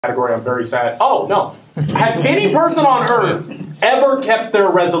category. I'm very sad. Oh, no. Has any person on earth ever kept their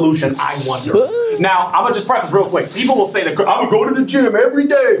resolution? I wonder. Now, I'm going to just preface real quick. People will say that I'm going to the gym every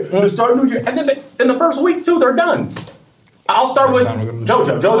day to start New Year. And then in the first week, too, they're done. I'll start with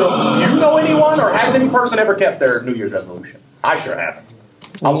JoJo. JoJo, do you know anyone or has any person ever kept their New Year's resolution? I sure haven't.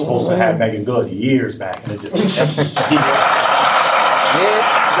 I was supposed to have Megan Good years back, and it just...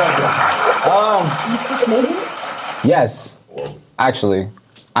 Yes. Actually,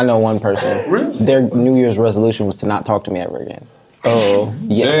 I know one person. Really? Their New Year's resolution was to not talk to me ever again. Oh,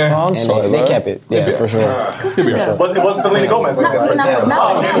 yeah. I'm sorry, they kept it. Yeah, for sure. But it wasn't Selena Gomez. No, it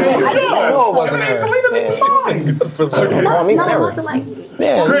wasn't her. Selena,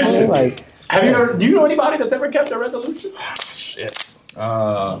 Yeah. Christian, like, have you ever? Do you know anybody that's ever kept their resolution? Shit.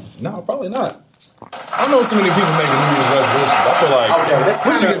 No, probably not. I don't know so many people making New Year's resolutions. I feel like that's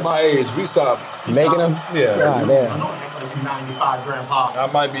once you get my age, we stop making them. Yeah. God damn. 95 grandpa. I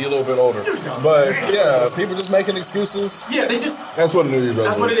might be a little bit older, but yeah, people just making excuses. Yeah, they just. That's what a New Year's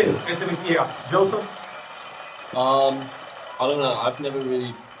That's what it resolution is. It's Joseph. I don't know. I've never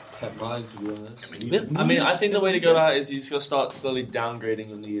really kept mine, to be honest. I mean, I think the way to go about it is you just gotta start slowly downgrading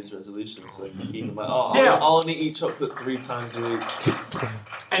your New Year's resolutions. Like eating like, I'll only eat chocolate 3 times a week.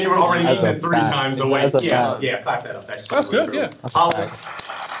 And you were already eating it 3 times a week. Yeah, clap that up. That's good. Yeah.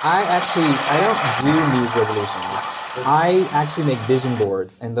 I don't do New Year's resolutions. I actually make vision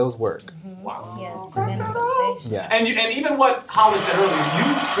boards, and those work. Wow. Yeah. And even what Holly said earlier, you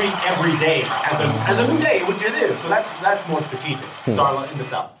treat every day as a new day, which it is. So that's more strategic. Starla in the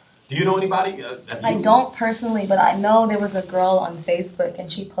South. Do you know anybody? I don't personally, but I know there was a girl on Facebook,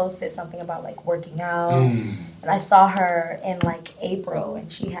 and she posted something about like working out. And I saw her in like April, and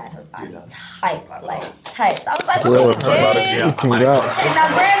she had her body tight. So I was like, okay, Congrats. now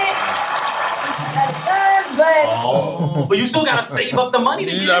granted, but you still gotta save up the money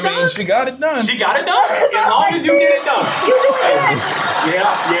to get it done. I mean, she got it done. She got it done. As long as you get it done. You do it.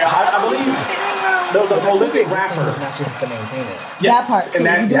 I believe there was a prolific rapper. Now she has to maintain it. That part, and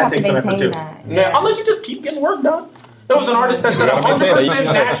that takes some effort too. Yeah, unless you just keep getting work done. There was an artist that said 100%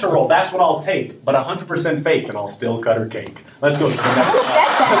 natural, that's what I'll take, but 100% fake, and I'll still cut her cake. Let's go to the next one.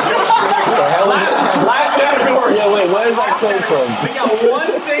 Last category. Yeah, wait, where is that came from? We got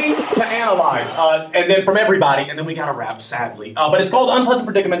one thing to analyze, and then from everybody, and then we got to wrap, sadly. But it's called Unpleasant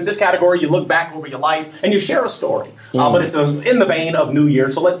Predicaments. This category, you look back over your life, and you share a story. But it's in the vein of New Year,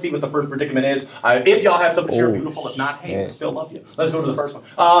 so let's see what the first predicament is. If y'all have something to share, beautiful. If not, hey, I still love you. Let's go to the first one.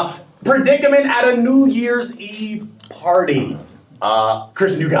 Predicament at a New Year's Eve party.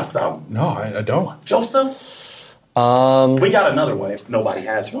 Christian, you got some? No, I don't. Joseph? We got another one if nobody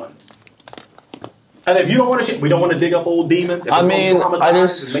has one. And if you don't want to we don't want to dig up old demons. If I mean, I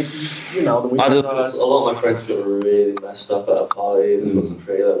just... then a lot of my friends got really messed up at a party. This wasn't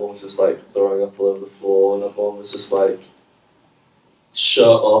pretty. Like, one was just like throwing up all over the floor, and another one was just like shirt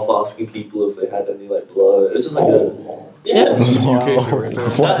off, asking people if they had any like blood. It was just like That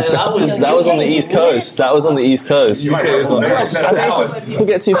was on the East Coast. That was on the East Coast. People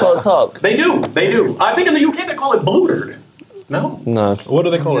get too far to talk. They do. I think in the UK they call it blootered. No. What do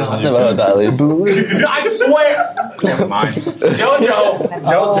they call it? I've never heard that at least. I swear. Never mind. Jojo, you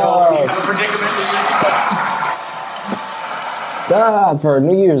have a predicament. For a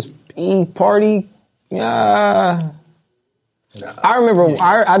New Year's Eve party, I remember.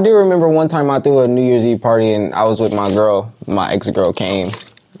 I do remember one time I threw a New Year's Eve party and I was with my girl. My ex-girl came,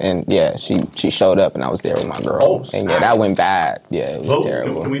 and she showed up and I was there with my girl. And that went bad. Yeah, it was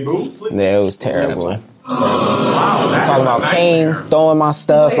terrible. Can we move, please? Yeah, it was terrible. Wow, I'm talking about Kane throwing my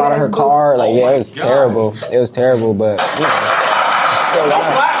stuff out of her car. Like, it was terrible. It was terrible, but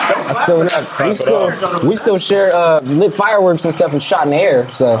we still share lit fireworks and stuff and shot in the air.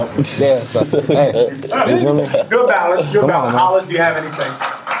 So hey, good balance. Hollis, do you have anything?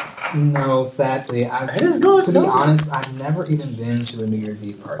 No, sadly. It is good. To be honest, I've never even been to a New Year's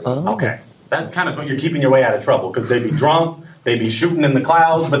Eve party. Okay, that's kind of what you're keeping your way out of trouble because they be drunk. They be shooting in the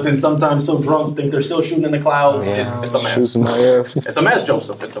clouds, but then sometimes so drunk think they're still shooting in the clouds. It's a mess. It's a mess,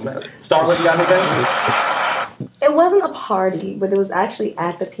 Joseph. It's a mess. Starlet, you got anything? It wasn't a party, but it was actually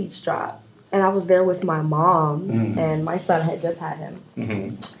at the Peach Drop. And I was there with my mom, and my son had just had him.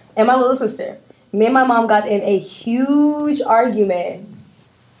 And my little sister. Me and my mom got in a huge argument.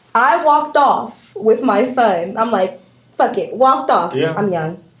 I walked off with my son. I'm like, fuck it. Walked off. Yeah. I'm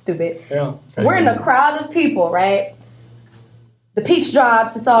young. Stupid. Yeah. We're in a crowd of people, right? The Peach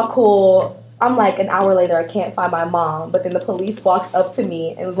drops. It's all cool. I'm like, an hour later, I can't find my mom. But then the police walks up to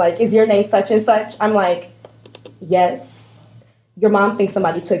me and was like, is your name such and such? I'm like, yes. Your mom thinks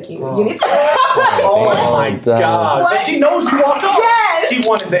somebody took you. You need to... Oh my God. And she knows you walked off. Yes. She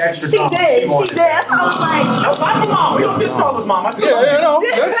wanted the extra She drama. did. She wanted did. that. I was like, No, my mom. We don't diss Starla's mom. I still love you. no.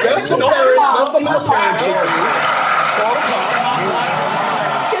 That's some that's some more parent shit.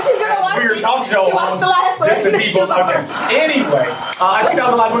 she's gonna watch Weird it. talk show. She watched the last one. Dissing She people. was like, Okay. Anyway, I think that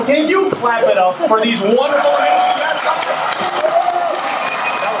was the last one. Can you clap it up for these wonderful ladies? That's something.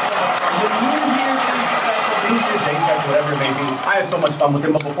 Whatever it may be. I had so much fun with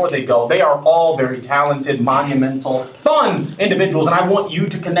them, but before they go, they are all very talented, monumental, fun individuals, and I want you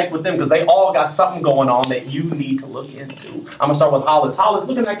to connect with them because they all got something going on that you need to look into. I'm going to start with Hollis. Hollis,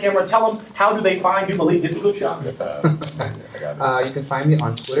 look in that camera. Tell them, how do they find you? Believe, get the good shots. You can find me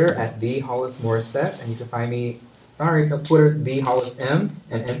on Twitter at @TheHollisMorissette, and you can find me, on Twitter, TheHollisM,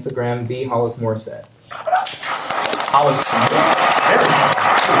 and Instagram, TheHollisMorissette. Hollis,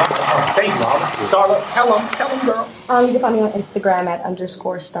 thank you, Hollis. Starla, tell them, girl. you can find me on Instagram at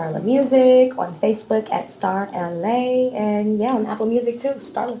 _Starla Music, on Facebook at StarLA, and yeah, on Apple Music too,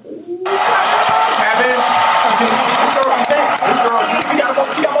 Starla.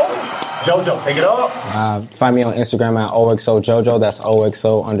 Jojo, take it up. Find me on Instagram at OXOJojo. That's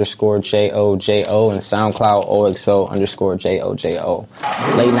OXO_JOJO, and SoundCloud OXO_JOJO.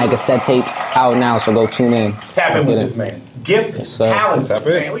 Late Night Cassette Tapes out now, so go tune in. Tap in with this man. Gift, Yes, talent. Tap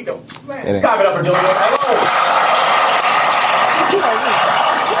in. Man, we go. Man, clap it up for Jojo.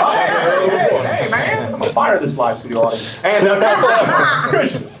 Hey, man. I'm gonna fire this live studio audience. And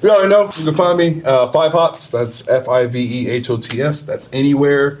Christian. You already know. You can find me 5 Hots. That's FIVEHOTS. That's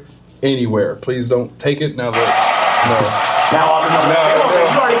anywhere. Please don't take it now. Now I'm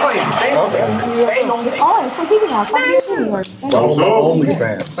already playing. It's on. It's on TV now. It's on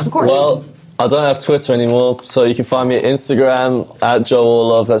OnlyFans. Well, I don't have Twitter anymore, so you can find me at Instagram at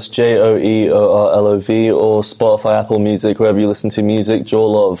JoelOrlov, that's JOEORLOV, or Spotify, Apple Music, wherever you listen to music,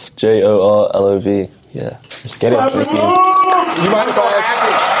 Joelov, JORLOV. Yeah. Just get it. You mind if I ask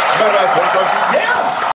one question?